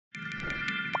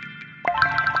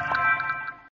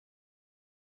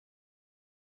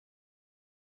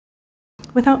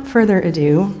Without further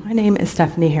ado, my name is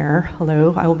Stephanie Hare.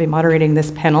 Hello, I will be moderating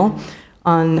this panel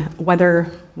on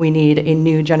whether we need a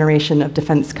new generation of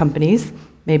defense companies.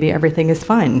 Maybe everything is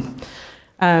fine.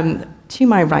 To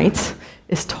my right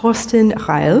is Torsten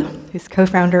Reil, who's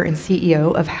co-founder and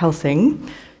CEO of Helsing.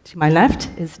 To my left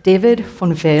is David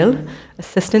von Weel,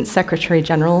 Assistant Secretary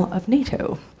General of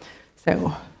NATO.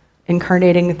 So,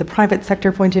 incarnating the private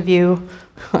sector point of view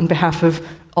on behalf of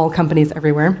all companies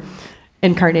everywhere,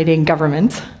 incarnating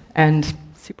government and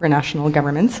supranational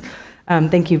governments.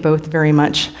 Thank you both very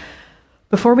much.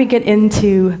 Before we get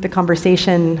into the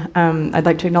conversation, I'd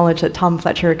like to acknowledge that Tom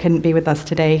Fletcher couldn't be with us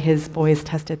today. His boys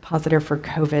tested positive for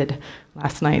COVID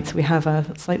last night, so we have a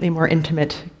slightly more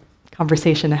intimate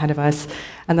conversation ahead of us,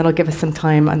 and that'll give us some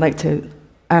time. I'd like to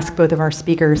ask both of our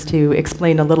speakers to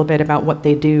explain a little bit about what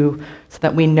they do so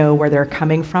that we know where they're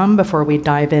coming from before we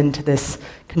dive into this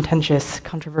contentious,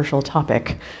 controversial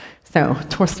topic. So,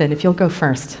 Torsten, if you'll go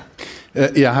first.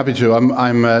 Yeah, happy to. I'm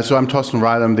Torsten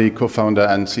Reil. I'm the co-founder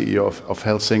and CEO of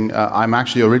Helsing. I'm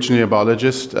actually originally a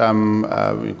biologist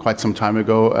quite some time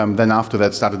ago. Then after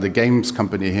that started a games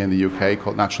company here in the UK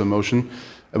called Natural Motion,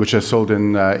 which I sold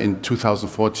in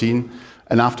 2014.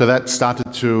 And after that,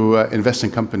 started to invest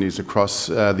in companies across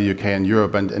the UK and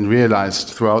Europe, and realized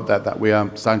throughout that we are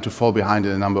starting to fall behind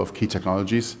in a number of key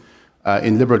technologies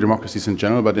in liberal democracies in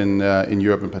general, but in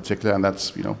Europe in particular. And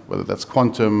that's whether that's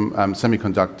quantum,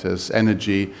 semiconductors,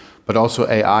 energy, but also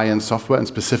AI and software, and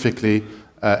specifically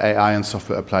AI and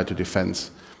software applied to defense.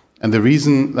 And the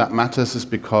reason that matters is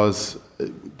because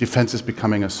defense is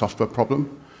becoming a software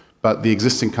problem. But the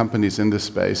existing companies in this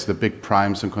space, the big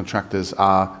primes and contractors,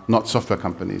 are not software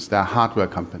companies, they're hardware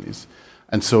companies.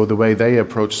 And so the way they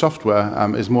approach software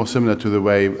is more similar to the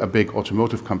way a big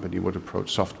automotive company would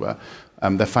approach software.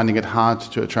 They're finding it hard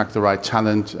to attract the right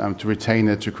talent, to retain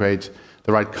it, to create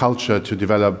the right culture, to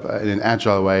develop in an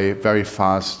agile way, very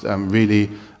fast, really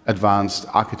advanced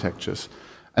architectures.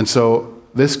 And so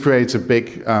this creates a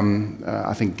big,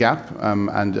 I think, gap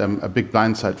and a big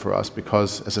blind side for us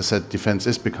because, as I said, defense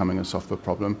is becoming a software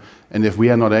problem. And if we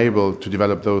are not able to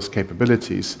develop those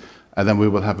capabilities, then we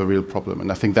will have a real problem.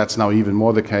 And I think that's now even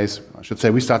more the case. I should say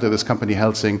we started this company,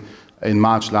 Helsing, in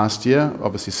March last year.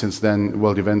 Obviously, since then,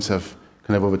 world events have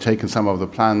kind of overtaken some of the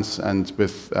plans. And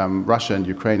with Russia and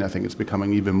Ukraine, I think it's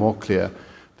becoming even more clear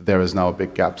that there is now a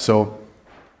big gap. So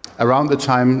around the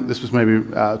time, this was maybe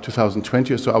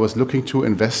 2020 or so, I was looking to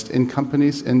invest in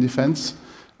companies in defense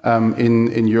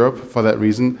in Europe for that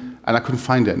reason, and I couldn't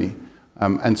find any.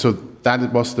 And so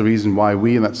that was the reason why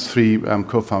we, and that's three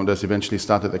co-founders, eventually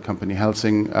started the company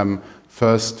Helsing,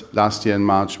 first last year in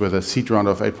March with a seed round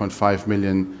of 8.5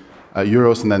 million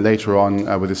euros, and then later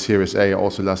on with a Series A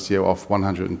also last year of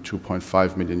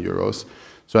 102.5 million euros.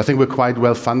 So I think we're quite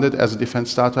well funded as a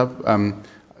defense startup.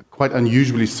 Quite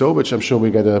unusually so, which I'm sure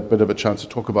we get a bit of a chance to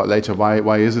talk about later.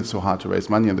 Why is it so hard to raise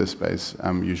money in this space,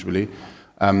 usually?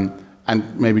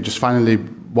 And maybe just finally,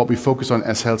 what we focus on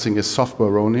as Helsing is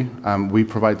software only. We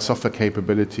provide software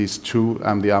capabilities to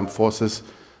the armed forces,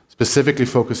 specifically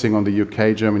focusing on the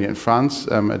UK, Germany, and France,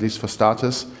 at least for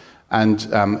starters. And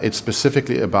it's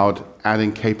specifically about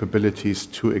adding capabilities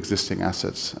to existing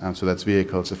assets. So that's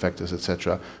vehicles, effectors,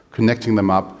 etc., connecting them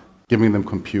up, giving them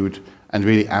compute, and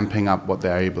really amping up what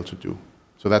they're able to do.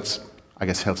 So that's, I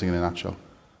guess, Helsing in a nutshell.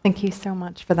 Thank you so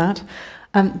much for that.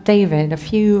 David, a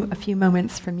few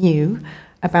moments from you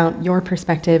about your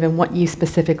perspective and what you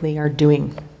specifically are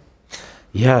doing.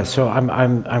 Yeah, so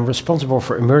I'm responsible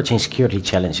for emerging security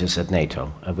challenges at NATO,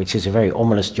 which is a very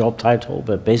ominous job title,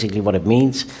 but basically what it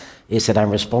means is that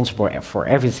I'm responsible for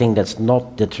everything that's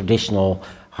not the traditional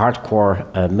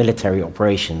hardcore military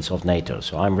operations of NATO.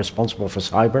 So I'm responsible for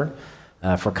cyber,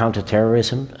 for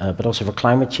counterterrorism, but also for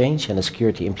climate change and the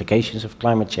security implications of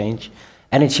climate change,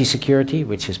 energy security,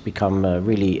 which has become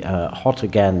really hot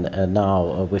again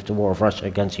now with the war of Russia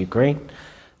against Ukraine,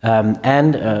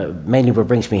 and mainly what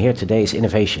brings me here today is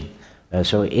innovation.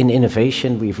 So in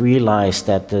innovation, we've realized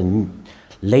that the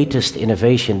latest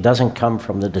innovation doesn't come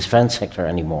from the defense sector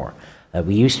anymore.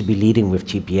 We used to be leading with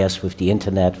GPS, with the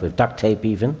internet, with duct tape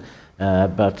even.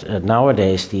 But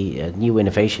nowadays, the new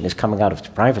innovation is coming out of the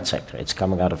private sector. It's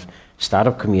coming out of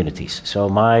startup communities. So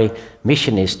my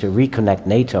mission is to reconnect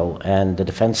NATO and the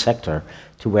defense sector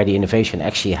to where the innovation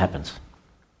actually happens.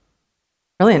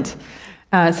 Brilliant.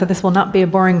 So this will not be a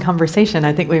boring conversation.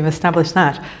 I think we've established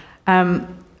that.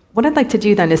 What I'd like to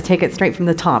do then is take it straight from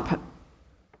the top.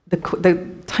 The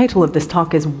title of this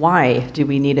talk is Why Do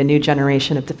We Need a New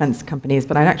Generation of Defense Companies?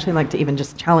 But I'd actually like to even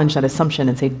just challenge that assumption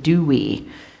and say, do we?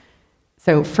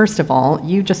 So first of all,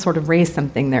 you just sort of raised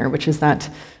something there, which is that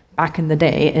back in the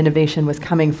day, innovation was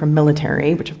coming from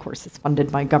military, which of course is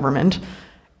funded by government,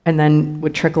 and then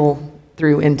would trickle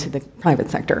through into the private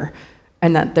sector.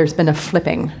 And that there's been a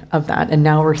flipping of that, and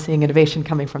now we're seeing innovation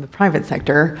coming from the private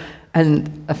sector,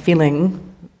 and a feeling,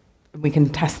 we can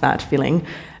test that feeling,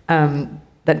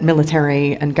 that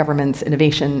military and government's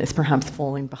innovation is perhaps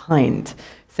falling behind.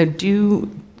 So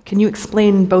can you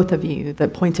explain, both of you, the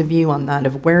point of view on that,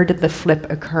 of where did the flip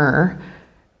occur,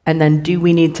 and then do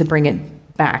we need to bring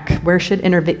it back? Where should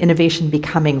innovation be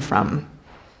coming from?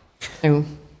 So,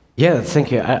 yeah,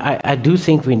 thank you. I do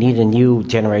think we need a new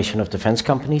generation of defense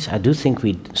companies. I do think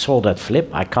we saw that flip.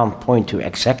 I can't point to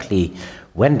exactly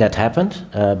when that happened,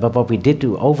 but what we did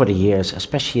do over the years,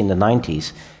 especially in the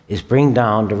 90s, is bring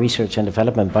down the research and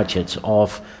development budgets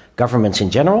of governments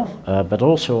in general, but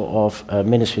also of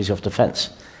ministries of defense.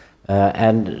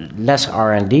 And less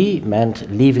R&D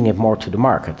meant leaving it more to the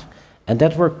market. And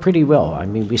that worked pretty well. I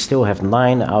mean, we still have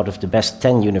 9 out of the best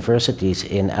 10 universities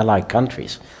in allied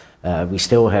countries. We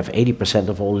still have 80%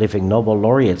 of all living Nobel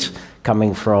laureates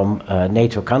coming from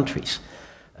NATO countries.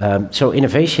 So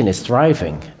innovation is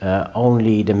thriving.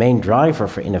 Only the main driver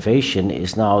for innovation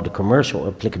is now the commercial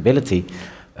applicability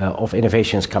of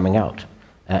innovations coming out.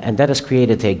 And that has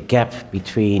created a gap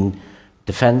between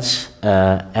defense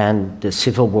and the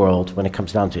civil world when it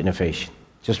comes down to innovation.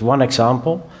 Just one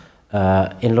example,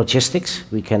 in logistics,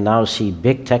 we can now see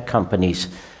big tech companies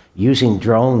using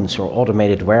drones or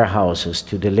automated warehouses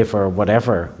to deliver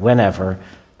whatever, whenever,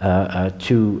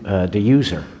 to the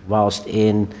user, whilst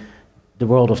in the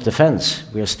world of defense,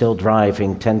 we are still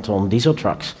driving 10-ton diesel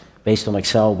trucks based on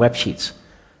Excel web sheets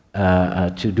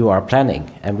to do our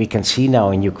planning. And we can see now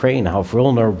in Ukraine how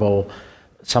vulnerable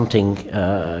something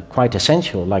quite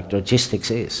essential like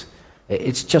logistics is.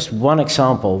 It's just one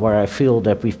example where I feel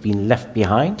that we've been left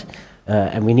behind,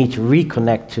 and we need to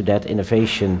reconnect to that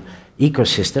innovation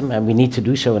ecosystem, and we need to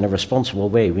do so in a responsible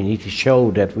way. We need to show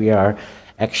that we are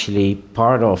actually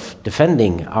part of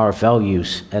defending our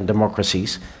values and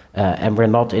democracies, and we're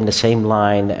not in the same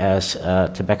line as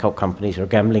tobacco companies or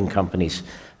gambling companies,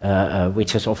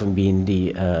 which has often been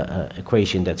the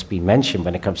equation that's been mentioned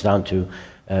when it comes down to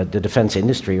the defense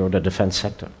industry or the defense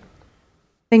sector.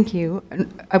 Thank you.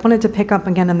 I wanted to pick up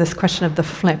again on this question of the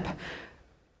flip.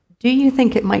 Do you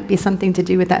think it might be something to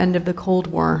do with the end of the Cold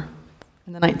War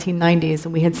in the 1990s,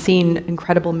 and we had seen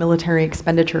incredible military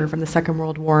expenditure from the Second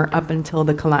World War up until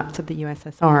the collapse of the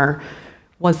USSR?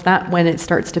 Was that when it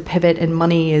starts to pivot and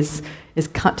money is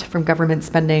cut from government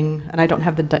spending? And I don't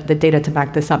have the data to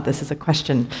back this up. This is a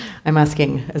question I'm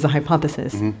asking as a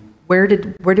hypothesis. Mm-hmm. Where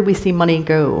did we see money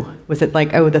go? Was it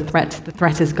like, oh, the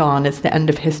threat is gone, it's the end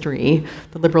of history,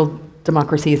 the liberal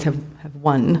democracies have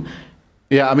won?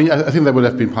 Yeah, I mean, I think that would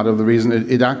have been part of the reason.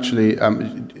 It actually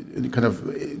kind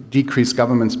of decreased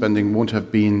government spending won't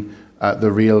have been the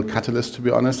real catalyst, to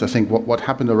be honest. I think what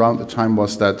happened around the time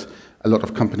was that a lot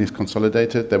of companies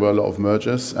consolidated. There were a lot of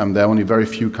mergers. There are only very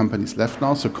few companies left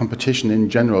now, so competition in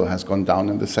general has gone down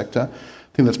in the sector.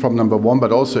 I think that's problem number one,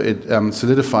 but also it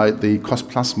solidified the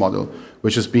cost-plus model,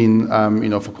 which has been,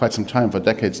 for quite some time, for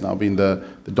decades now, been the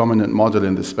dominant model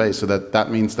in this space. So that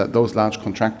means that those large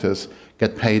contractors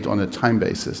get paid on a time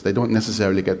basis. They don't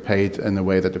necessarily get paid in the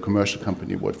way that a commercial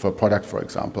company would for a product, for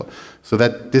example. So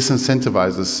that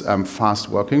disincentivizes fast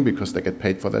working because they get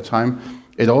paid for their time.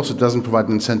 It also doesn't provide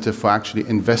an incentive for actually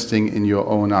investing in your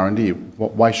own R&D.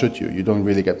 Why should you? You don't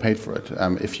really get paid for it.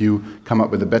 If you come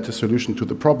up with a better solution to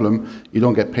the problem, you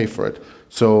don't get paid for it.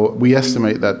 So we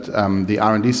estimate that the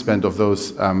R&D spend of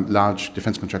those large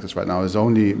defense contractors right now is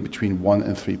only between 1%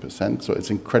 and 3%, so it's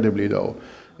incredibly low.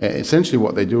 Essentially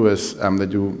what they do is they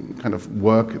do kind of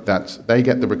work that they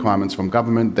get the requirements from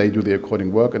government, they do the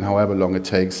according work, and however long it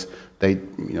takes, they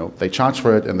charge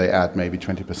for it and they add maybe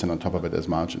 20% on top of it as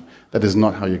margin. That is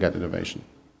not how you get innovation.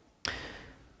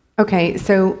 Okay,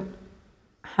 so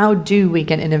how do we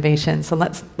get innovation? So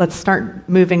let's start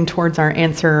moving towards our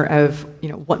answer of,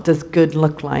 what does good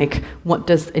look like? What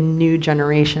does a new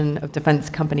generation of defense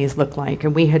companies look like?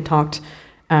 And we had talked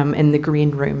in the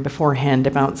green room beforehand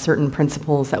about certain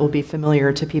principles that will be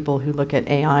familiar to people who look at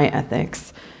AI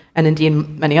ethics, and indeed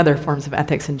many other forms of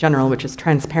ethics in general, which is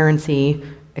transparency,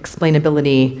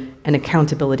 explainability, and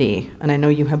accountability. And I know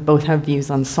you both have views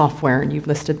on software, and you've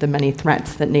listed the many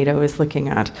threats that NATO is looking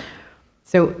at.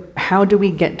 So how do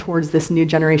we get towards this new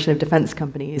generation of defense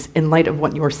companies in light of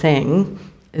what you're saying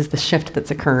is the shift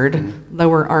that's occurred,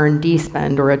 lower R&D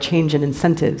spend or a change in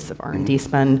incentives of R&D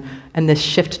spend, and this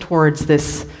shift towards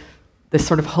this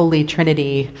sort of holy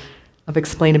trinity of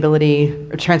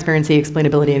explainability, or transparency,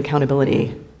 explainability, and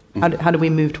accountability? How do we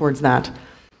move towards that?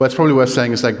 Well, it's probably worth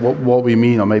saying is like what we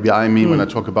mean, or maybe I mean when I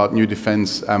talk about new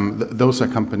defense, those are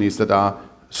companies that are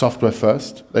software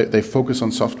first. They focus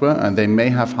on software, and they may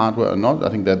have hardware or not. I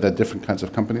think they're different kinds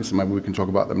of companies, and maybe we can talk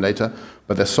about them later.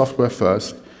 But they're software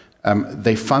first.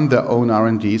 They fund their own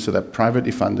R&D, so they're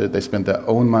privately funded. They spend their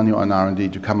own money on R&D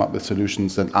to come up with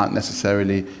solutions that aren't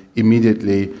necessarily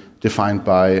immediately defined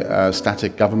by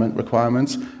static government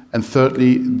requirements. And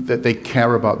thirdly, that they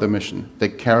care about the mission. They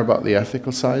care about the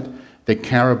ethical side. They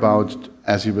care about,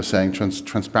 as you were saying,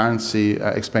 transparency,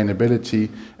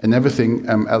 explainability, and everything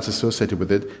else associated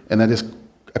with it. And that is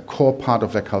a core part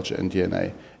of their culture and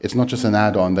DNA. It's not just an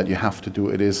add-on that you have to do.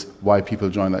 It is why people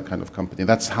join that kind of company.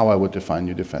 That's how I would define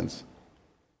new defense.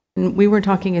 And we were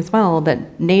talking as well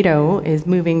that NATO is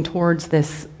moving towards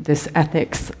this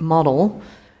ethics model,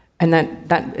 and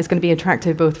that is going to be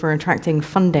attractive both for attracting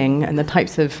funding and the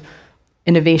types of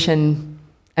innovation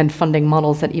and funding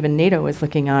models that even NATO is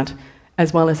looking at,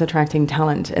 as well as attracting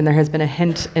talent. And there has been a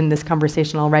hint in this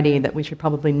conversation already that we should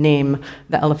probably name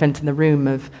the elephant in the room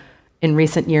of, in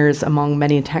recent years, among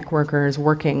many tech workers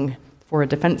working for a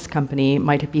defense company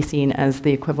might be seen as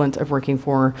the equivalent of working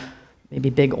for maybe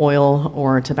big oil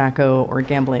or tobacco or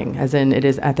gambling, as in it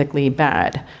is ethically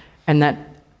bad. And that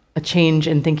a change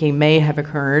in thinking may have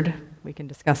occurred, we can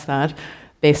discuss that,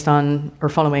 based on or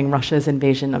following Russia's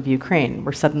invasion of Ukraine,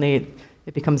 where suddenly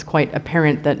it becomes quite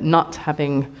apparent that not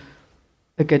having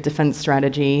a good defense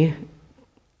strategy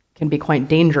can be quite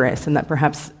dangerous, and that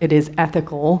perhaps it is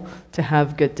ethical to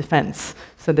have good defense.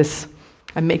 So this,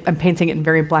 I'm painting it in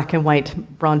very black and white,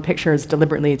 broad pictures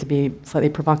deliberately to be slightly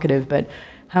provocative, but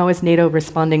how is NATO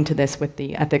responding to this with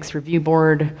the ethics review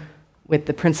board, with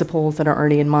the principles that are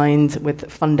already in mind,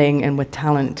 with funding and with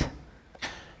talent?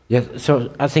 Yeah,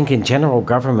 so I think in general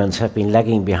governments have been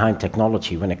lagging behind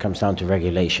technology when it comes down to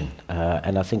regulation,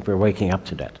 and I think we're waking up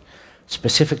to that.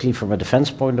 Specifically from a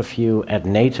defense point of view, at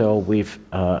NATO we've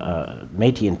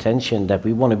made the intention that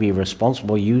we want to be a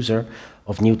responsible user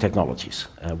of new technologies.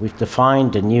 We've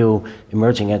defined the new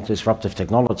emerging and disruptive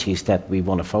technologies that we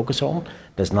want to focus on.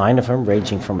 There's 9 of them,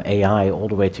 ranging from AI all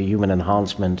the way to human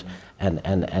enhancement and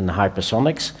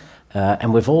hypersonics.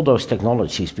 And with all those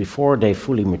technologies, before they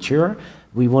fully mature,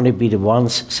 we want to be the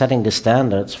ones setting the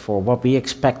standards for what we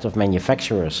expect of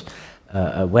manufacturers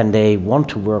when they want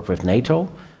to work with NATO.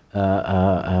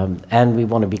 And we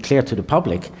want to be clear to the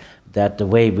public that the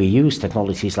way we use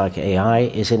technologies like AI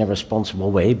is in a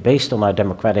responsible way based on our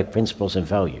democratic principles and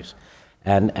values.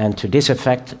 And to this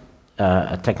effect,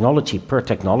 technology per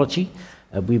technology,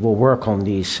 we will work on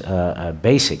these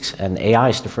basics, and AI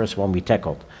is the first one we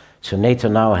tackled. So NATO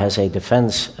now has a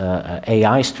defense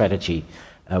AI strategy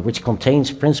which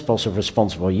contains principles of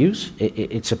responsible use.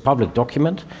 It's a public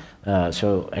document,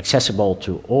 so accessible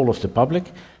to all of the public,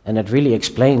 and it really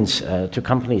explains to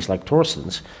companies like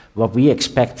Torsten's what we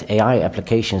expect AI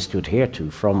applications to adhere to,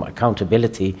 from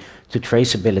accountability to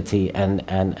traceability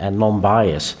and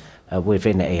non-bias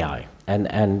within AI.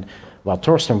 And well,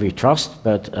 Torsten we trust,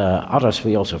 but others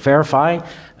we also verify.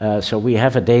 So we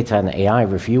have a data and AI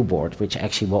review board which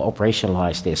actually will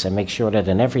operationalize this and make sure that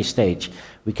in every stage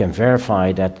we can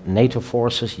verify that NATO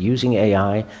forces using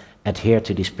AI adhere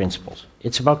to these principles.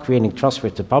 It's about creating trust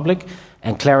with the public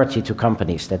and clarity to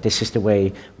companies that this is the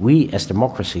way we as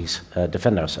democracies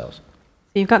defend ourselves.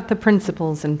 So you've got the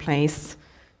principles in place.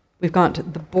 We've got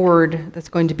the board that's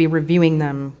going to be reviewing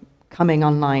them coming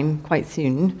online quite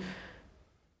soon.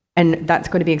 And that's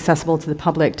going to be accessible to the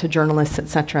public, to journalists,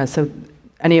 etc. So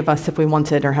any of us, if we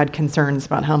wanted or had concerns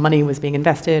about how money was being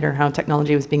invested or how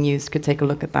technology was being used, could take a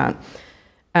look at that.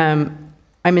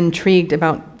 I'm intrigued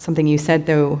about something you said,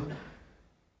 though,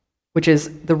 which is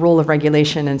the role of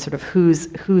regulation and sort of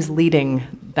who's leading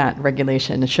that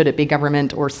regulation. Should it be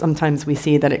government, or sometimes we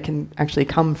see that it can actually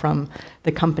come from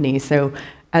the company. So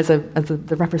as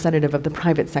the representative of the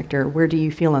private sector, where do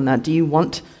you feel on that? Do you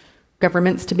want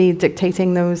governments to be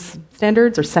dictating those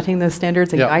standards or setting those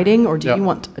standards and guiding, or do you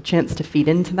want a chance to feed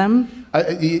into them?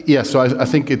 So I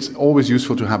think it's always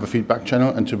useful to have a feedback channel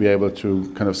and to be able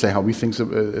to kind of say how we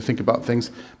think about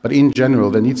things. But in general,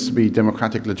 there needs to be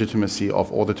democratic legitimacy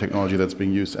of all the technology that's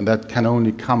being used, and that can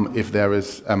only come if there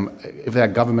are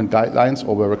government guidelines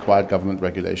or required government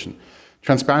regulation.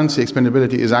 Transparency,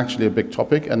 explainability is actually a big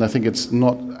topic, and I think it's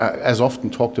not as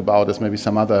often talked about as maybe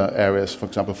some other areas, for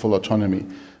example, full autonomy.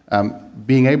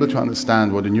 Being able to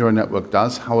understand what a neural network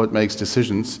does, how it makes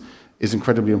decisions, is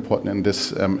incredibly important in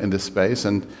this space.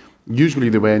 And usually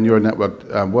the way a neural network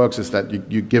works is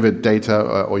that you give it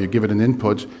data or you give it an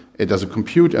input, it does a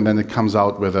compute, and then it comes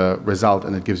out with a result,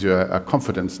 and it gives you a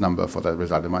confidence number for that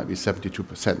result. It might be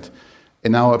 72%.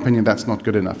 In our opinion, that's not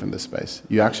good enough in this space.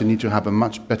 You actually need to have a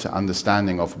much better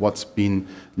understanding of what's been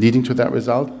leading to that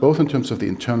result, both in terms of the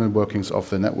internal workings of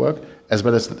the network, as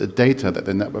well as the data that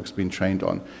the network's been trained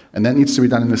on. And that needs to be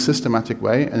done in a systematic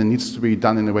way, and it needs to be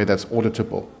done in a way that's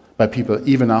auditable by people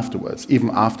even afterwards,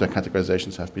 even after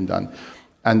categorizations have been done.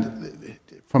 And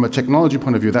from a technology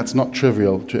point of view, that's not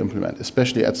trivial to implement,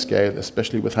 especially at scale,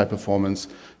 especially with high performance.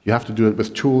 You have to do it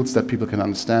with tools that people can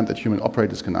understand, that human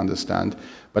operators can understand.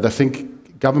 But I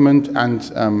think government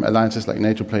and alliances like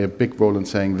NATO play a big role in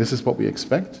saying this is what we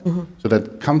expect, so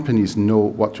that companies know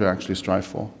what to actually strive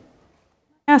for.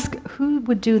 Ask, who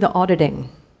would do the auditing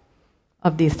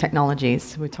of these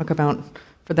technologies? We talk about,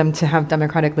 for them to have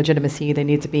democratic legitimacy, they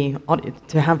need to be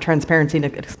to have transparency and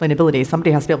explainability.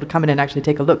 Somebody has to be able to come in and actually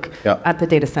take a look at the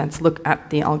data sets, look at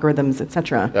the algorithms,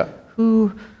 etc.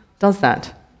 Who does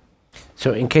that?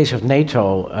 So in case of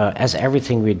NATO, as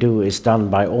everything we do is done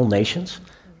by all nations,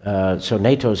 so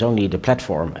NATO is only the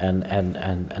platform and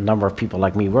a number of people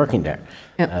like me working there.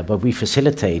 But we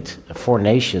facilitate for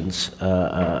nations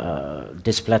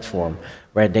this platform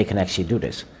where they can actually do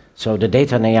this. So the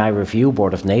Data and AI Review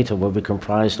Board of NATO will be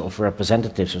comprised of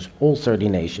representatives of all 30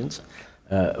 nations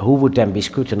who would then be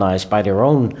scrutinized by their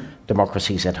own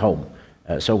democracies at home.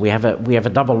 So we have a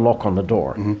double lock on the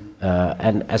door.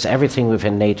 And as everything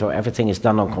within NATO, everything is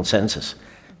done on consensus.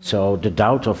 So the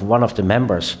doubt of one of the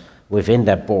members within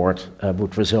that board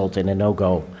would result in a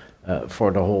no-go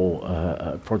for the whole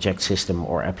project system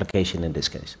or application in this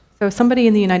case. So if somebody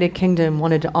in the United Kingdom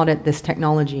wanted to audit this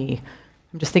technology,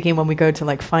 I'm just thinking when we go to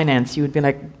like finance, you would be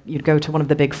like, you'd go to one of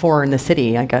the big four in the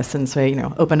city, I guess, and say,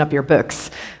 open up your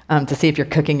books to see if you're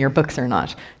cooking your books or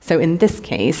not. So in this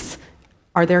case,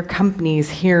 are there companies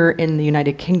here in the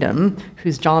United Kingdom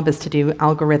whose job is to do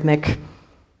algorithmic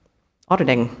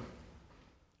auditing?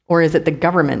 Or is it the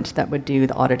government that would do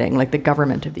the auditing, like the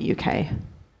government of the UK?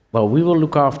 Well, we will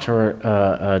look after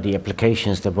the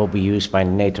applications that will be used by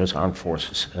NATO's armed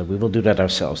forces. We will do that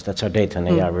ourselves. That's our Data and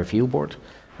AI Review Board.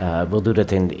 We'll do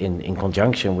that in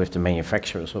conjunction with the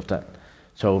manufacturers of that.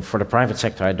 So for the private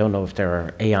sector, I don't know if there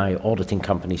are AI auditing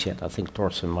companies yet. I think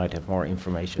Torsten might have more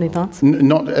information. Any thoughts?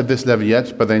 Not at this level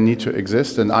yet, but they need to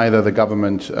exist. And either the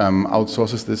government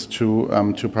outsources this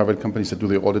to private companies that do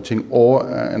the auditing, or,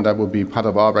 and that would be part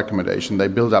of our recommendation, they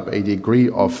build up a degree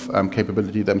of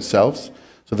capability themselves,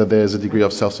 so that there's a degree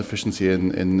of self-sufficiency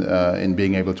in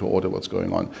being able to audit what's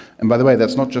going on. And by the way,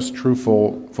 that's not just true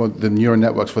for the neural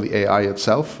networks, for the AI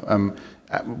itself,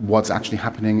 what's actually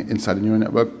happening inside the neural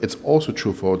network. It's also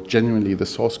true for genuinely the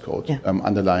source code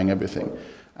underlying everything.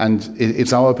 And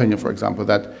it's our opinion, for example,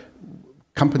 that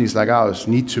companies like ours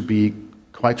need to be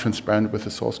quite transparent with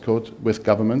the source code with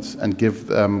governments and give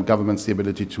governments the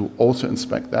ability to also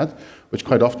inspect that, which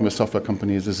quite often with software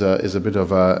companies is a bit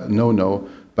of a no-no,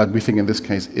 but we think in this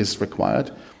case is required.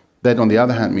 That, on the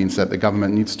other hand, means that the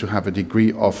government needs to have a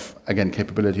degree of, again,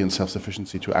 capability and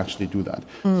self-sufficiency to actually do that.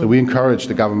 So we encourage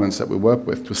the governments that we work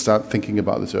with to start thinking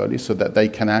about this early so that they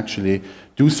can actually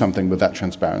do something with that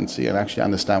transparency and actually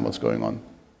understand what's going on.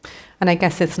 And I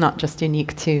guess it's not just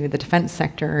unique to the defense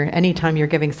sector. Anytime you're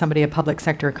giving somebody a public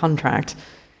sector contract,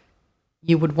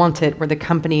 you would want it where the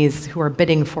companies who are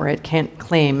bidding for it can't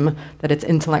claim that it's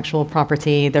intellectual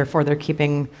property, therefore they're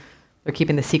keeping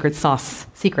the secret sauce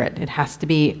secret. It has to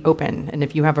be open. And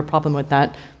if you have a problem with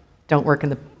that, don't work in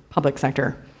the public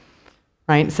sector,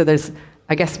 right? So there's,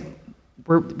 I guess,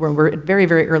 we're at very,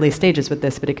 very early stages with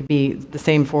this, but it could be the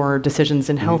same for decisions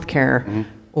in healthcare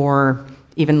or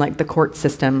even like the court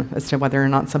system as to whether or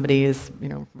not somebody is,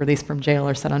 released from jail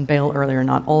or set on bail early or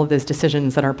not. All of those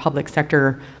decisions that are public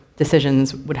sector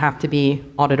decisions would have to be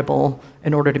auditable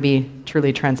in order to be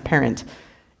truly transparent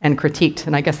and critiqued.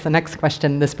 And I guess the next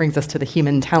question, this brings us to the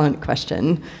human talent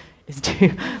question, is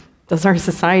does our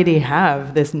society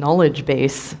have this knowledge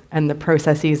base and the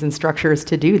processes and structures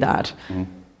to do that?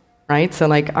 Right? So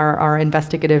like, are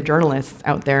investigative journalists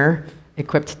out there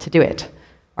equipped to do it?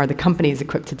 Are the companies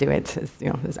equipped to do it?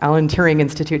 Is Alan Turing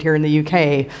Institute here in the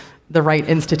UK the right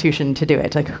institution to do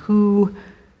it? Like who,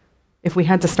 if we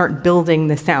had to start building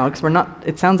this out, because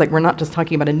it sounds like we're not just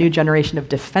talking about a new generation of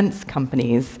defense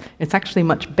companies, it's actually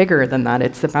much bigger than that.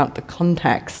 It's about the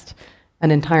context,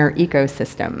 an entire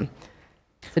ecosystem.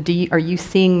 So are you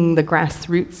seeing the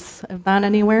grassroots of that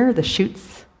anywhere, the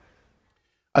shoots?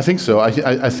 I think so.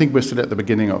 I think we're still at the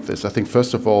beginning of this. I think,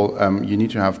 first of all, you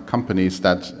need to have companies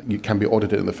that you can be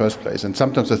audited in the first place. And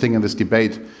sometimes I think in this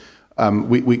debate,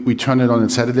 We turn it on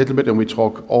its head a little bit, and we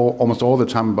talk almost all the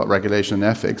time about regulation and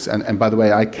ethics. And by the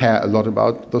way, I care a lot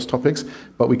about those topics,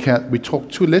 but we talk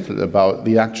too little about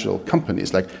the actual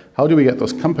companies. Like, how do we get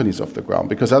those companies off the ground?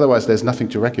 Because otherwise, there's nothing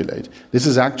to regulate. This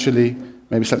is actually,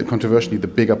 maybe slightly controversially, the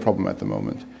bigger problem at the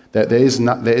moment. There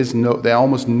are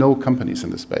almost no companies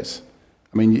in this space.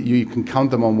 I mean, you can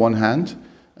count them on one hand,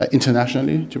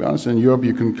 internationally, to be honest. In Europe,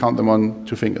 you can count them on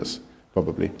 2 fingers,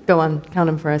 probably. Go on, count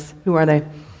them for us. Who are they?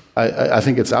 I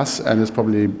think it's us, and it's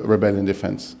probably Rebellion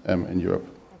Defense in Europe.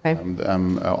 Okay.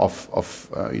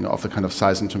 Of the kind of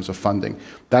size in terms of funding.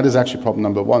 That is actually problem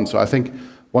number 1. So I think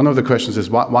one of the questions is,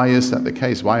 why is that the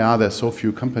case? Why are there so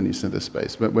few companies in this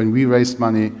space? But when we raised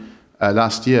money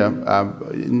last year,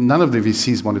 none of the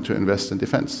VCs wanted to invest in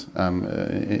defense,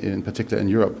 in particular in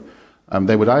Europe.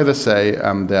 They would either say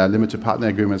their limited partner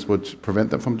agreements would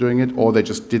prevent them from doing it, or they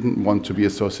just didn't want to be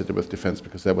associated with defense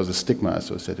because there was a stigma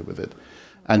associated with it.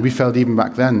 And we felt even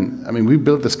back then, I mean, we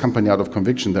built this company out of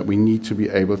conviction that we need to be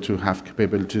able to have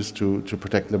capabilities to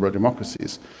protect liberal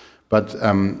democracies. But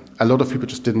a lot of people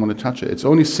just didn't want to touch it. It's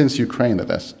only since Ukraine that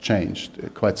that's changed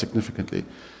quite significantly.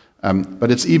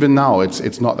 But it's even now,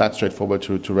 it's not that straightforward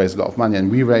to raise a lot of money. And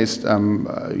we raised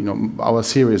our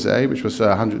Series A, which was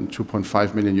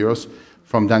 102.5 million euros,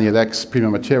 from Daniel Eck's Prima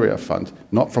Materia fund,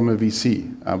 not from a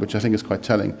VC, which I think is quite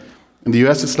telling. In the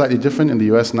US, it's slightly different. In the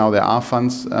US now there are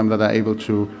funds that are able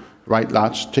to write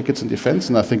large tickets in defense,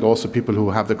 and I think also people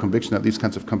who have the conviction that these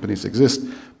kinds of companies exist,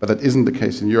 but that isn't the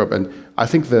case in Europe. And I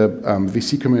think the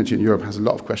VC community in Europe has a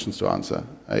lot of questions to answer.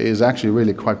 It is actually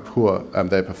really quite poor,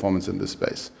 their performance in this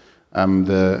space.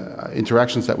 The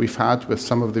interactions that we've had with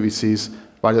some of the VCs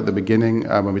right at the beginning,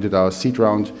 when we did our seed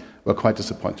round, were quite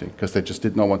disappointing, because they just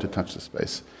did not want to touch the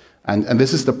space. And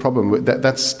this is the problem.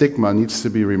 That stigma needs to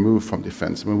be removed from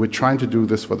defense. I mean, we're trying to do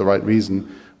this for the right reason.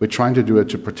 We're trying to do it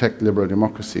to protect liberal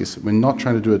democracies. We're not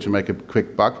trying to do it to make a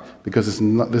quick buck, because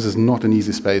this is not an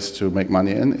easy space to make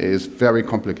money in. It is very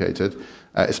complicated,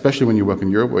 especially when you work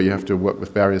in Europe, where you have to work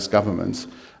with various governments.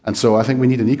 And so I think we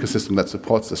need an ecosystem that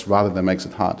supports this rather than makes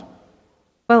it hard.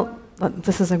 Well,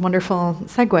 this is a wonderful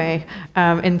segue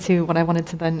into what I wanted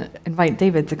to then invite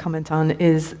David to comment on,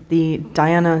 is the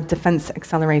Diana Defense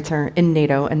Accelerator in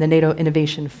NATO and the NATO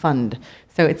Innovation Fund.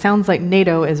 So it sounds like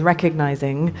NATO is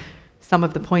recognizing some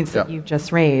of the points that you've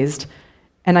just raised.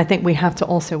 And I think we have to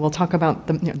also, we'll talk about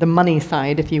the money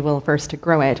side, if you will, first to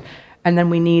grow it. And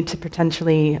then we need to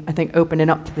potentially, I think, open it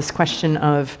up to this question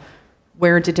of,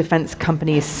 where do defense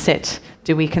companies sit?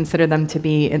 Do we consider them to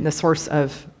be in the source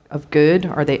of good?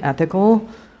 Are they ethical?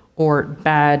 Or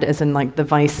bad, as in like the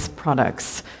vice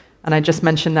products? And I just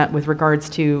mentioned that with regards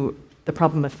to the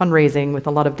problem of fundraising, with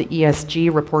a lot of the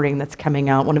ESG reporting that's coming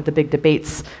out. One of the big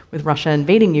debates with Russia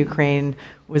invading Ukraine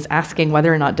was asking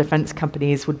whether or not defense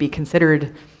companies would be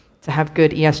considered to have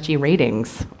good ESG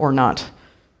ratings or not.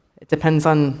 It depends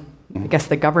on, I guess,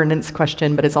 the governance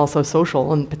question, but it's also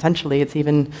social, and potentially it's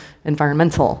even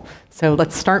environmental. So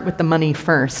let's start with the money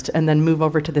first and then move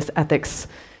over to this ethics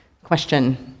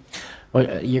question.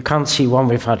 Well, you can't see one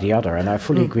without the other, and I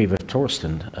fully agree with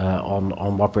Torsten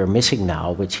on what we're missing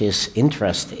now, which is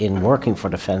interest in working for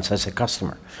defense as a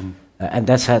customer. And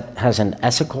that has an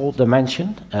ethical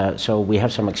dimension, so we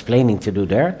have some explaining to do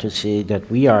there to see that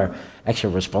we are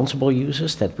actually responsible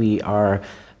users, that we are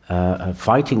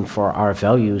fighting for our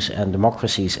values and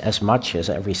democracies as much as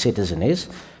every citizen is.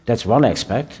 That's one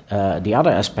aspect. The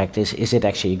other aspect is it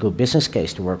actually a good business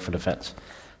case to work for defense?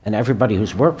 And everybody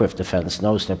who's worked with defense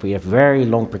knows that we have very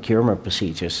long procurement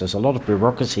procedures. There's a lot of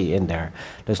bureaucracy in there.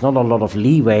 There's not a lot of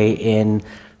leeway in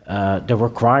the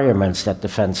requirements that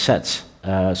defense sets.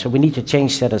 So we need to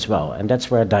change that as well. And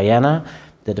that's where Diana,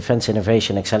 the Defense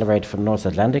Innovation Accelerator for the North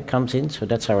Atlantic, comes in. So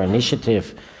that's our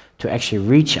initiative to actually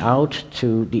reach out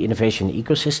to the innovation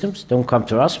ecosystems. Don't come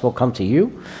to us, we'll come to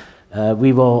you.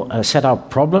 We will set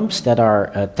out problems that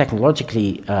are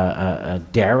technologically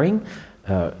daring.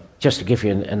 Just to give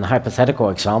you a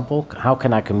hypothetical example, how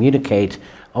can I communicate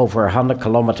over 100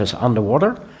 kilometers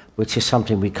underwater, which is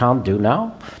something we can't do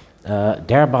now,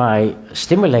 thereby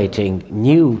stimulating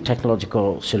new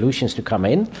technological solutions to come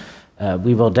in.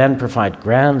 We will then provide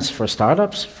grants for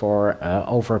startups for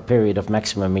over a period of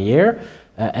maximum a year.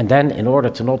 And then, in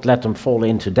order to not let them fall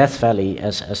into Death Valley,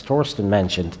 as Torsten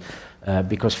mentioned,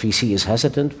 because VC is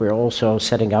hesitant, we're also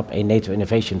setting up a NATO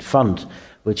Innovation Fund,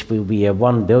 which will be a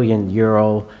 €1 billion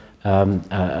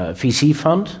VC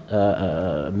fund,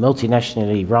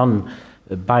 multinationally run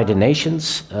by the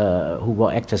nations, who will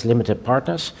act as limited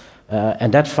partners.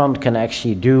 And that fund can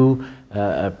actually do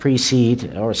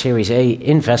pre-seed or Series A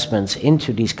investments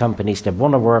into these companies that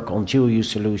want to work on dual-use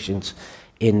solutions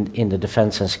in the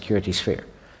defense and security sphere.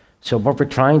 So what we're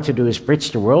trying to do is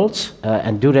bridge the worlds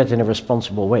and do that in a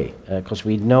responsible way, because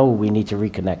we know we need to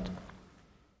reconnect.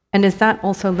 And is that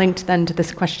also linked then to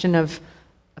this question of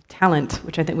talent,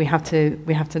 which I think we have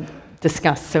to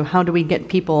discuss? So how do we get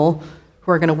people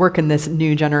who are going to work in this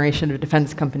new generation of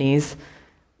defense companies?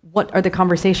 What are the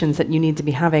conversations that you need to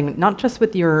be having, not just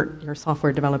with your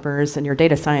software developers and your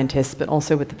data scientists, but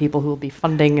also with the people who will be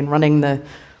funding and running the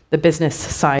business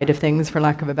side of things, for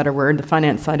lack of a better word, the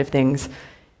finance side of things?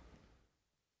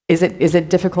 Is it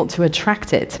difficult to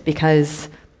attract it? Because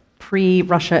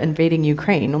pre-Russia invading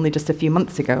Ukraine, only just a few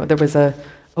months ago, there was a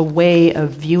way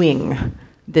of viewing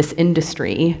this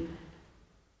industry.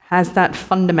 Has that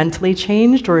fundamentally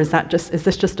changed, or is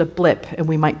this just a blip and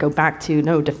we might go back to,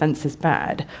 no, defense is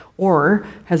bad? Or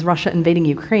has Russia invading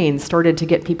Ukraine started to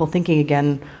get people thinking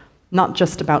again, not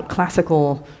just about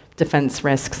classical defense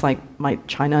risks, like might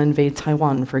China invade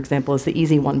Taiwan, for example, is the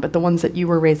easy one, but the ones that you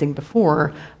were raising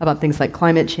before about things like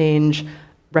climate change,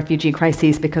 refugee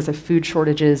crises because of food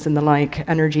shortages and the like,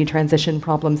 energy transition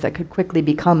problems that could quickly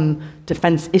become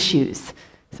defense issues.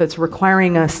 So it's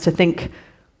requiring us to think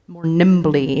more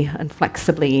nimbly and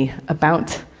flexibly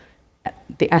about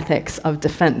the ethics of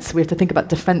defense. We have to think about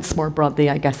defense more broadly,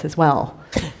 I guess, as well.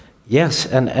 Yes,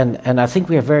 and I think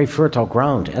we have very fertile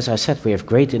ground. As I said, we have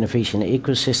great innovation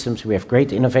ecosystems, we have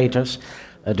great innovators.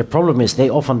 The problem is they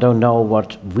often don't know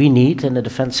what we need in the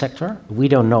defense sector. We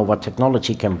don't know what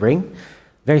technology can bring.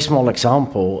 Very small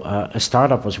example, a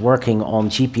startup was working on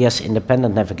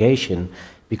GPS-independent navigation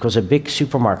because a big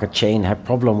supermarket chain had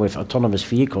problem with autonomous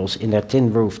vehicles in their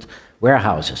tin-roofed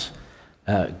warehouses.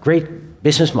 Great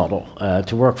business model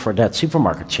to work for that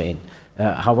supermarket chain.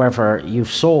 However,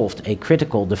 you've solved a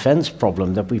critical defense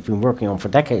problem that we've been working on for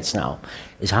decades now,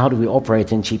 is how do we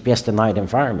operate in GPS-denied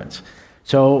environments?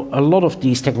 So a lot of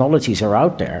these technologies are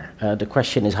out there. The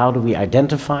question is, how do we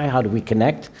identify, how do we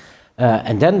connect?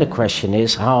 And then the question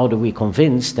is, how do we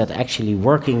convince that actually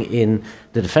working in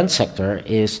the defense sector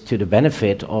is to the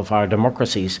benefit of our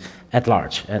democracies at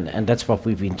large? And that's what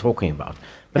we've been talking about.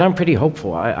 But I'm pretty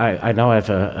hopeful. I now have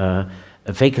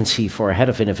a vacancy for a head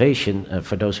of innovation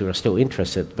for those who are still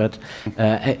interested, but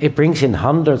it brings in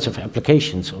hundreds of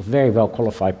applications of very well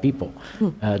qualified people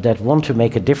that want to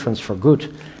make a difference for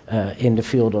good in the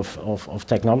field of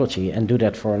technology, and do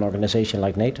that for an organization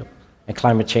like NATO. And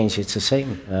climate change, it's the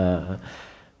same.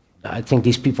 I think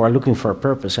these people are looking for a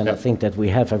purpose, and I think that we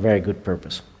have a very good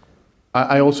purpose.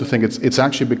 I also think it's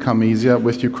actually become easier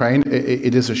with Ukraine.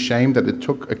 It is a shame that it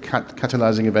took a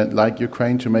catalyzing event like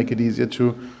Ukraine to make it easier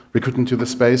to recruit into the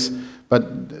space. But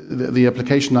the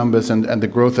application numbers and the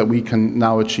growth that we can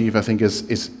now achieve, I think,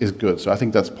 is good. So I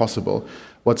think that's possible.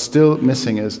 What's still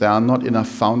missing is there are not enough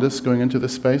founders going into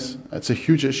this space. It's a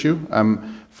huge issue.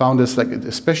 Founders, like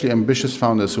especially ambitious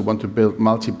founders who want to build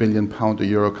multi-billion pound or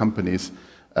euro companies,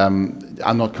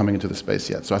 are not coming into the space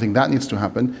yet. So I think that needs to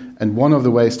happen. And one of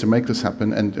the ways to make this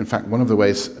happen, and in fact one of the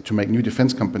ways to make new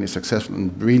defense companies successful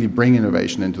and really bring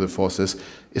innovation into the forces,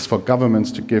 is for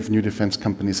governments to give new defense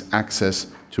companies access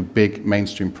to big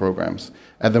mainstream programs.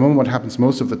 At the moment, what happens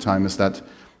most of the time is that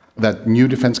new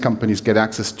defense companies get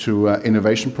access to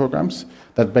innovation programs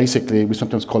that basically we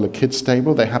sometimes call a kids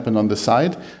table. They happen on the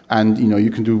side, and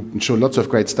you can show lots of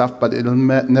great stuff, but it'll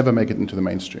never make it into the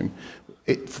mainstream.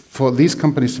 For these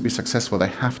companies to be successful, they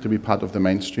have to be part of the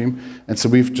mainstream. And so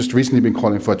we've just recently been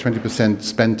calling for a 20%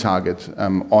 spend target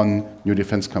on new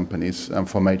defense companies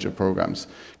for major programs,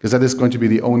 because that is going to be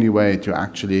the only way to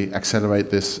actually accelerate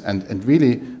this and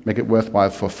really make it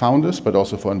worthwhile for founders, but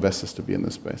also for investors to be in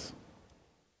this space.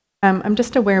 I'm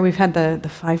just aware we've had the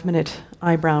 5-minute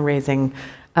eyebrow raising.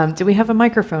 Do we have a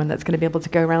microphone that's going to be able to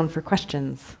go around for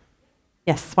questions?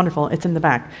 Yes, wonderful. It's in the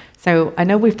back. So I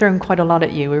know we've thrown quite a lot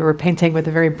at you. We were painting with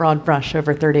a very broad brush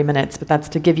over 30 minutes, but that's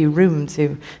to give you room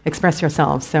to express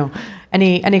yourselves. So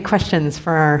any questions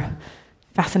for our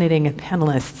fascinating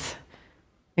panelists,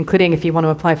 including if you want to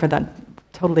apply for that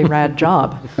totally rad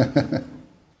job?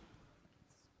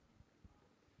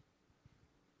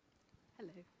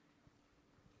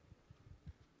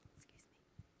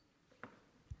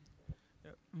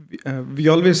 We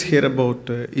always hear about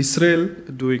Israel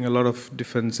doing a lot of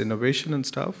defense innovation and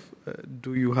stuff.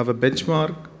 Do you have a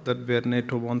benchmark that where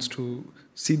NATO wants to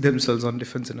see themselves on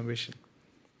defense innovation?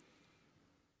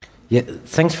 Yeah,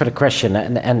 thanks for the question.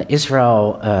 And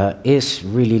Israel is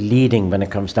really leading when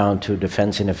it comes down to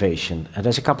defense innovation. And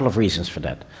there's a couple of reasons for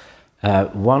that.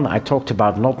 One, I talked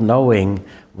about not knowing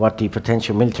what the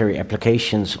potential military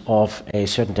applications of a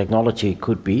certain technology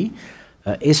could be.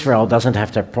 Israel doesn't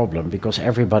have that problem because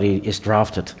everybody is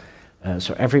drafted.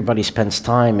 So everybody spends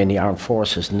time in the armed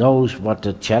forces, knows what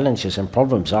the challenges and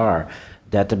problems are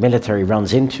that the military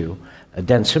runs into,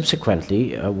 then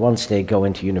subsequently, once they go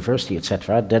into university,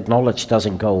 etc., that knowledge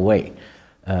doesn't go away.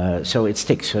 So it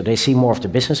sticks. So they see more of the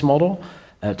business model.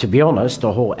 To be honest,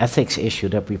 the whole ethics issue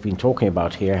that we've been talking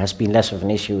about here has been less of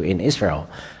an issue in Israel,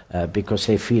 because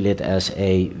they feel it as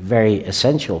a very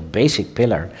essential, basic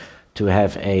pillar to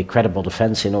have a credible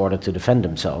defense in order to defend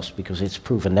themselves, because it's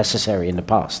proven necessary in the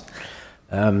past.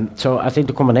 So I think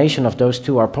the combination of those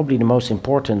two are probably the most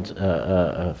important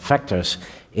factors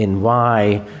in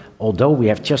why, although we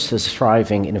have just as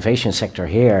thriving innovation sector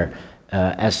here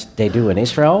as they do in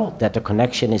Israel, that the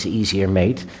connection is easier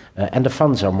made, and the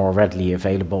funds are more readily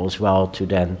available as well to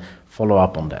then follow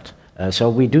up on that. So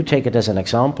we do take it as an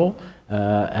example,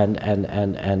 and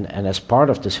as part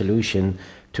of the solution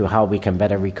to how we can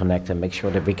better reconnect and make sure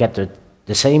that we get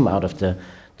the same out of the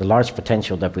large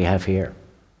potential that we have here.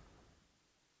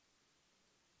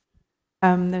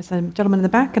 There's a gentleman in the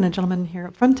back and a gentleman here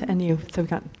up front, and you. So we've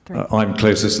got three. I'm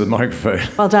closest to the microphone.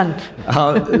 Well done.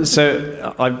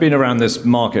 So I've been around this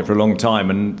market for a long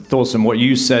time, and Torsten, what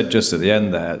you said just at the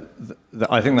end there,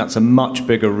 I think that's a much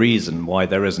bigger reason why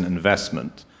there isn't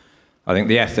investment. I think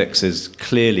the ethics is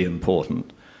clearly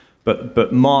important,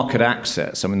 but market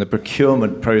access, I mean, the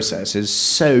procurement process is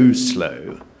so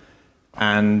slow.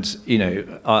 And, you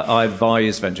know, I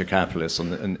advise venture capitalists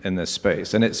in this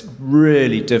space, and it's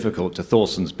really difficult, to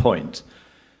Torsten's point,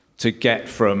 to get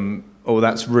from, oh,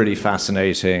 that's really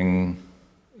fascinating,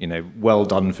 you know, well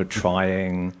done for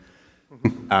trying,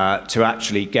 to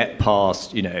actually get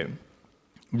past, you know,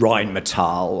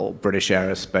 Rheinmetall or British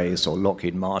Aerospace or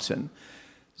Lockheed Martin.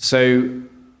 So,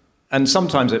 and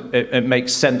sometimes it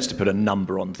makes sense to put a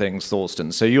number on things,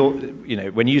 Torsten. So you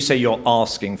know, when you say you're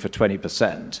asking for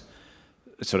 20%,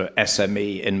 sort of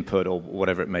SME input or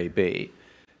whatever it may be,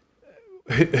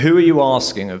 who are you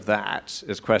asking of that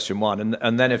is question one.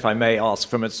 And then if I may ask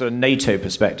from a sort of NATO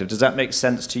perspective, does that make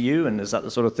sense to you? And is that the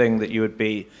sort of thing that you would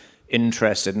be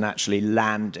interested in actually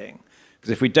landing? Because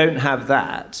if we don't have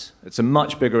that, it's a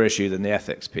much bigger issue than the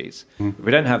ethics piece. If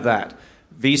we don't have that,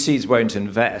 VCs won't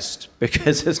invest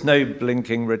because there's no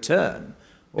blinking return.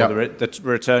 Or the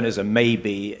return is a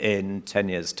maybe in 10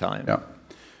 years' time. Yeah.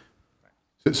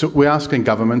 So we're asking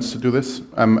governments to do this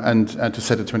and to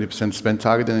set a 20% spend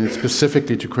target, and it's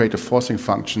specifically to create a forcing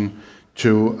function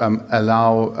to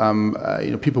allow you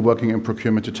know, people working in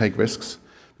procurement to take risks.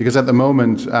 Because at the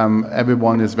moment,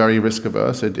 everyone is very risk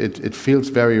averse. It feels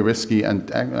very risky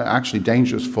and actually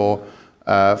dangerous for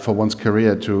one's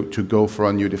career to go for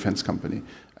a new defense company.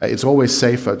 It's always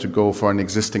safer to go for an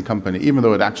existing company, even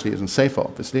though it actually isn't safer,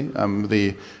 obviously.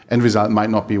 The end result might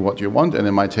not be what you want, and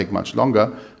it might take much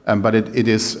longer, but it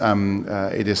is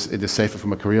safer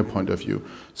from a career point of view.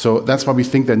 So that's why we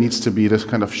think there needs to be this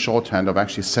kind of shorthand of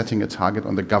actually setting a target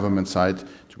on the government side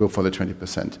to go for the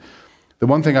 20%. The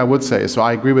one thing I would say is, so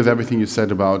I agree with everything you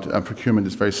said about procurement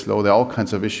is very slow. There are all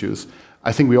kinds of issues.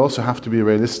 I think we also have to be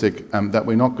realistic that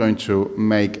we're not going to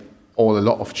make a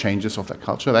lot of changes of that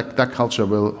culture. That culture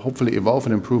will hopefully evolve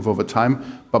and improve over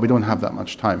time, but we don't have that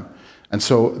much time. And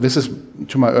so this is,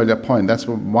 to my earlier point, that's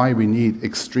why we need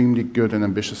extremely good and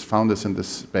ambitious founders in this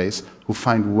space who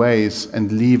find ways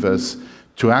and levers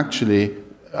to actually,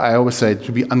 I always say,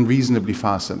 to be unreasonably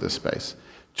fast in this space,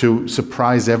 to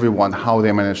surprise everyone how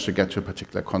they manage to get to a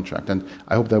particular contract. And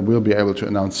I hope that we'll be able to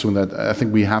announce soon that I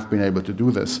think we have been able to do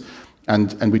this.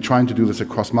 And we're trying to do this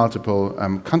across multiple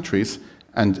countries,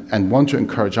 and want to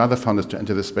encourage other founders to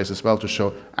enter this space as well, to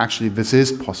show actually this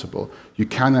is possible. You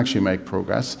can actually make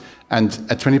progress, and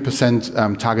a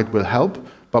 20% target will help,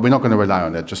 but we're not going to rely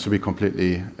on it, just to be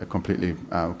completely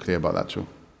clear about that too.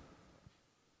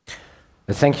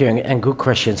 Thank you, and good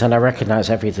questions, and I recognize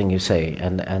everything you say,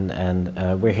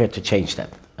 and we're here to change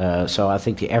that. So I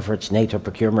think the average NATO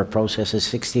procurement process is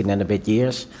 16 and a bit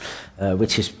years,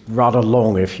 which is rather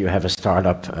long if you have a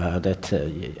startup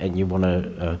and you want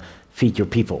to feed your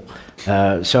people.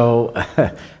 So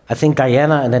I think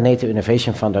Diana and the NATO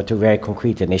Innovation Fund are two very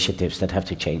concrete initiatives that have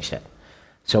to change that.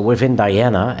 So within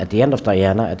Diana, at the end of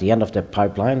the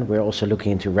pipeline, we're also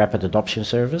looking into rapid adoption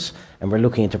service, and we're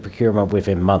looking into procurement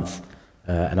within month.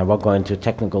 And I won't go into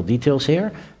technical details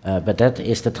here, but that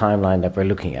is the timeline that we're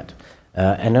looking at.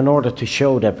 And in order to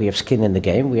show that we have skin in the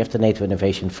game, we have the NATO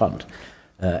Innovation Fund.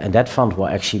 And that fund will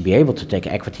actually be able to take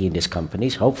equity in these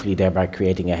companies, hopefully thereby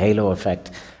creating a halo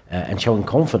effect and showing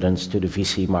confidence to the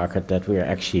VC market that we're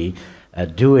actually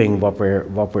doing what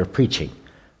we're preaching.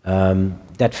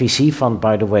 That VC fund,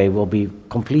 by the way, will be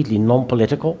completely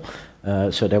non-political.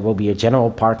 So there will be a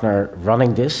general partner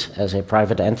running this as a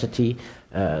private entity.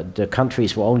 The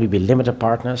countries will only be limited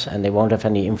partners and they won't have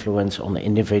any influence on the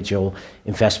individual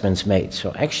investments made.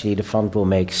 So actually the fund will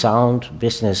make sound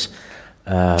business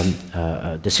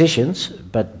decisions,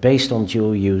 but based on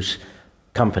dual use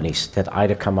companies that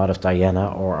either come out of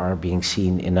Diana or are being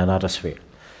seen in another sphere.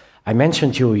 I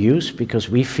mentioned dual use because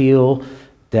we feel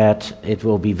that it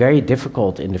will be very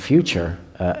difficult in the future,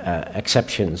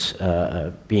 exceptions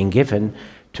being given,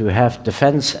 to have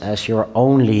defense as your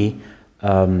only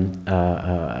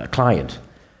client.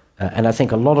 And I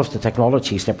think a lot of the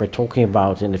technologies that we're talking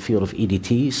about in the field of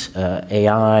EDTs,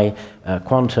 AI,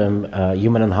 quantum,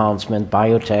 human enhancement,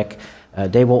 biotech,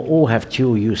 they will all have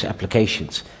dual use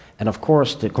applications. And of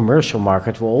course, the commercial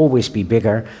market will always be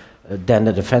bigger than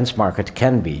the defense market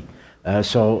can be.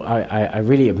 So I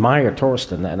really admire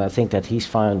Torsten, and I think that he's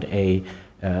found a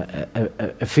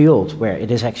field where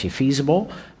it is actually feasible.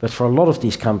 But for a lot of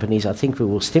these companies, I think we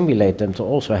will stimulate them to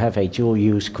also have a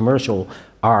dual-use commercial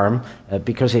arm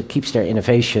because it keeps their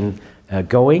innovation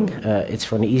going. It's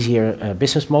for an easier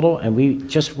business model, and we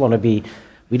just want to be.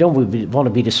 We don't want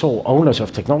to be the sole owners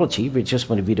of technology. We just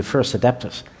want to be the first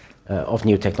adapters of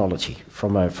new technology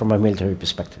from a military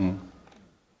perspective. Mm.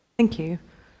 Thank you.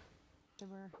 There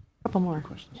were a couple more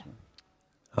questions. Yeah.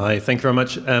 Hi, thank you very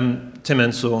much. Tim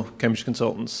Ensor, Cambridge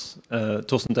Consultants.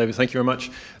 Torsten, David, thank you very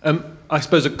much. I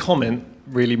suppose a comment,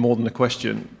 really more than a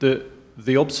question.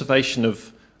 The observation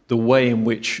of the way in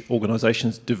which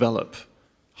organisations develop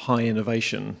high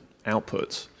innovation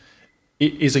output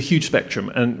is a huge spectrum,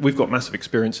 and we've got massive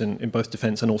experience in both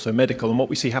defence and also medical. And what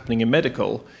we see happening in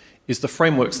medical is the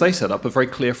frameworks they set up are very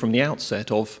clear from the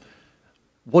outset of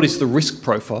what is the risk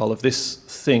profile of this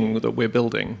thing that we're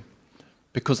building,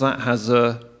 because that has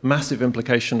a massive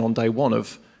implication on day one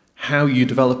of how you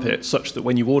develop it such that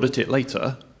when you audit it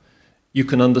later, you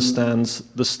can understand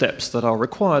the steps that are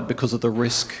required because of the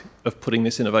risk of putting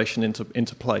this innovation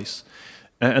into place.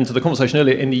 And to the conversation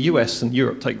earlier, in the US and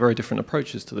Europe take very different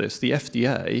approaches to this. The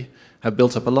FDA have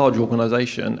built up a large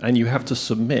organization and you have to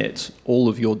submit all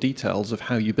of your details of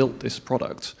how you built this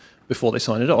product before they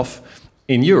sign it off.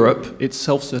 In Europe, it's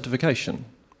self-certification.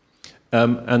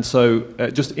 And so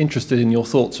just interested in your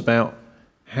thoughts about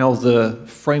how the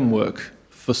framework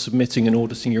for submitting and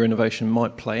auditing your innovation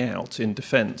might play out in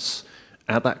defense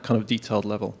at that kind of detailed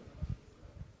level.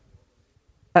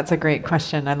 That's a great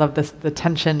question. I love this, the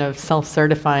tension of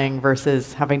self-certifying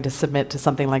versus having to submit to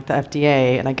something like the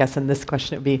FDA. And I guess in this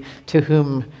question it would be, to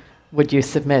whom would you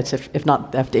submit, if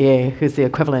not the FDA, who's the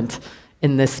equivalent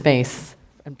in this space,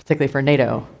 and particularly for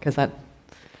NATO, because that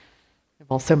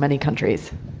involves so many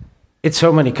countries. It's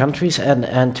so many countries,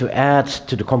 and to add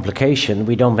to the complication,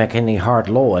 we don't make any hard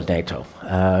law at NATO.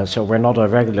 So we're not a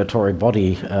regulatory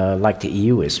body like the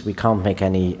EU is. We can't make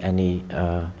any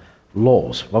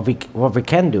laws. What we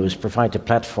can do is provide a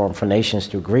platform for nations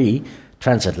to agree,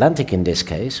 transatlantic in this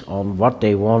case, on what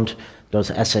they want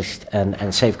those assets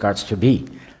and safeguards to be.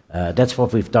 That's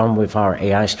what we've done with our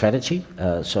AI strategy.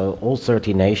 So all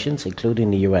 30 nations, including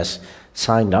the US,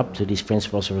 signed up to these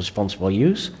principles of responsible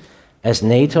use. As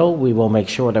NATO, we will make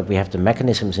sure that we have the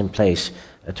mechanisms in place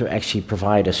to actually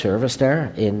provide a service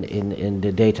there in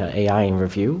the data AI in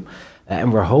review.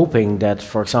 And we're hoping that,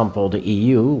 for example, the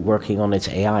EU, working on its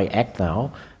AI Act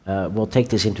now, will take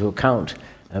this into account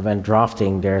when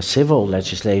drafting their civil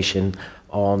legislation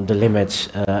on the limits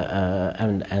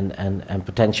and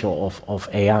potential of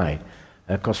AI.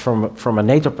 Because from a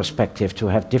NATO perspective, to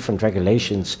have different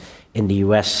regulations in the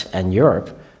US and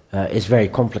Europe is very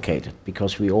complicated,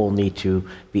 because we all need to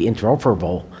be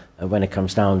interoperable when it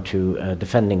comes down to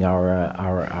defending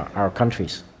our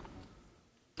countries.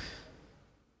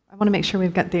 I want to make sure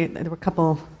we've got there were a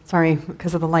couple, sorry,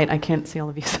 because of the light, I can't see all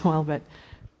of you so well, but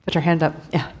put your hand up.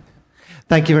 Yeah.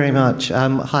 Thank you very much.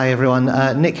 Hi, everyone.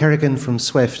 Nick Harrigan from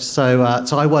Swift. So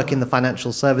I work in the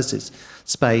financial services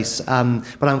space,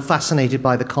 but I'm fascinated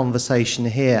by the conversation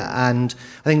here. And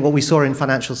I think what we saw in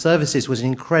financial services was an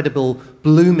incredible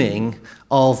blooming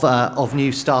of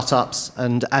new startups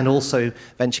and also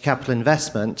venture capital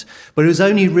investment. But it was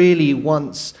only really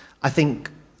once, I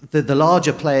think, the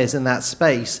larger players in that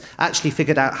space actually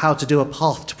figured out how to do a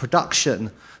path to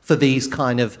production for these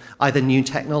kind of either new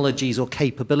technologies or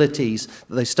capabilities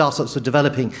that those startups were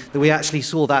developing, that we actually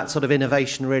saw that sort of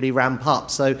innovation really ramp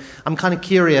up. So I'm kind of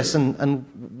curious, and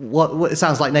what it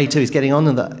sounds like NATO is getting on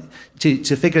in that,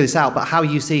 to figure this out, but how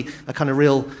you see a kind of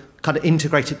real kind of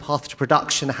integrated path to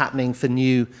production happening for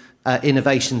new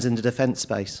innovations in the defense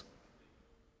space.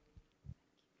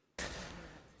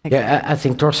 Yeah, I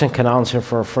think Torsten can answer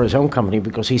for his own company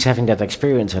because he's having that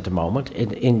experience at the moment.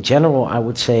 In general, I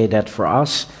would say that for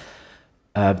us,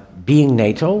 Being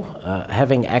NATO,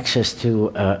 having access to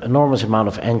enormous amount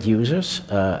of end users,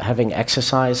 having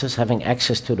exercises, having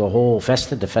access to the whole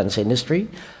vested defense industry.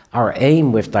 Our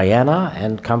aim with Diana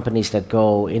and companies that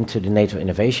go into the NATO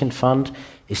Innovation Fund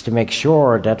is to make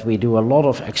sure that we do a lot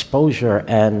of exposure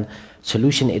and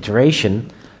solution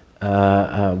iteration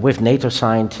with NATO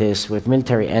scientists, with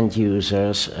military end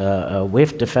users,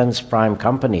 with defense prime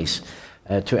companies,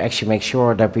 to actually make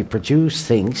sure that we produce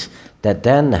things that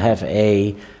then have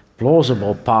a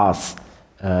plausible path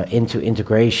into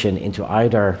integration into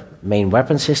either main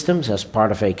weapon systems as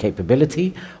part of a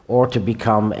capability or to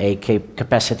become a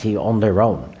capacity on their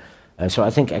own. So I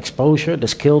think exposure, the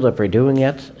skill that we're doing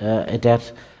at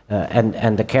that,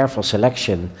 and the careful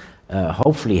selection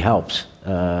hopefully helps.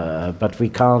 But we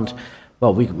can't,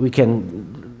 well, we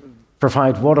can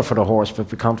provide water for the horse,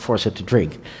 but we can't force it to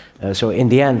drink. So in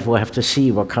the end, we'll have to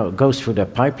see what goes through the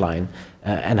pipeline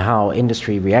and how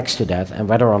industry reacts to that, and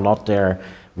whether or not they're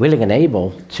willing and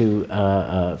able to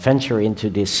venture into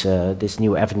this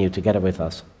new avenue together with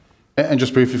us. And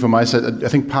just briefly from my side, I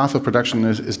think path of production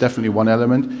is definitely one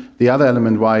element. The other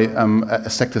element why a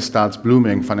sector starts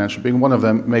blooming, financial being one of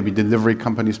them, maybe delivery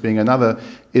companies being another,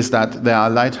 is that there are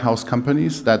lighthouse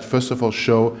companies that first of all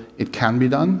show it can be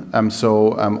done.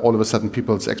 All of a sudden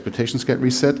people's expectations get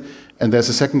reset. And there's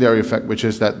a secondary effect, which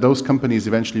is that those companies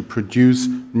eventually produce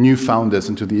new founders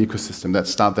into the ecosystem that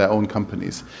start their own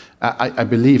companies. I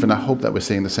believe and I hope that we're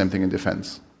seeing the same thing in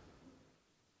defense.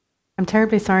 I'm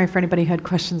terribly sorry for anybody who had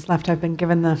questions left. I've been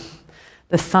given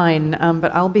the sign,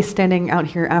 but I'll be standing out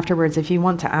here afterwards. If you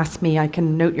want to ask me, I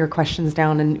can note your questions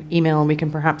down and email, and we can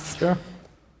perhaps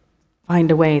find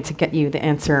a way to get you the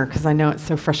answer, because I know it's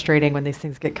so frustrating when these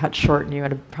things get cut short and you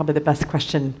had probably the best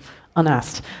question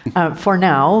unasked. For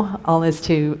now, all is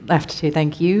left to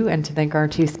thank you and to thank our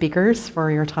two speakers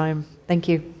for your time. Thank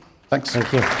you. Thanks.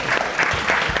 Thank you.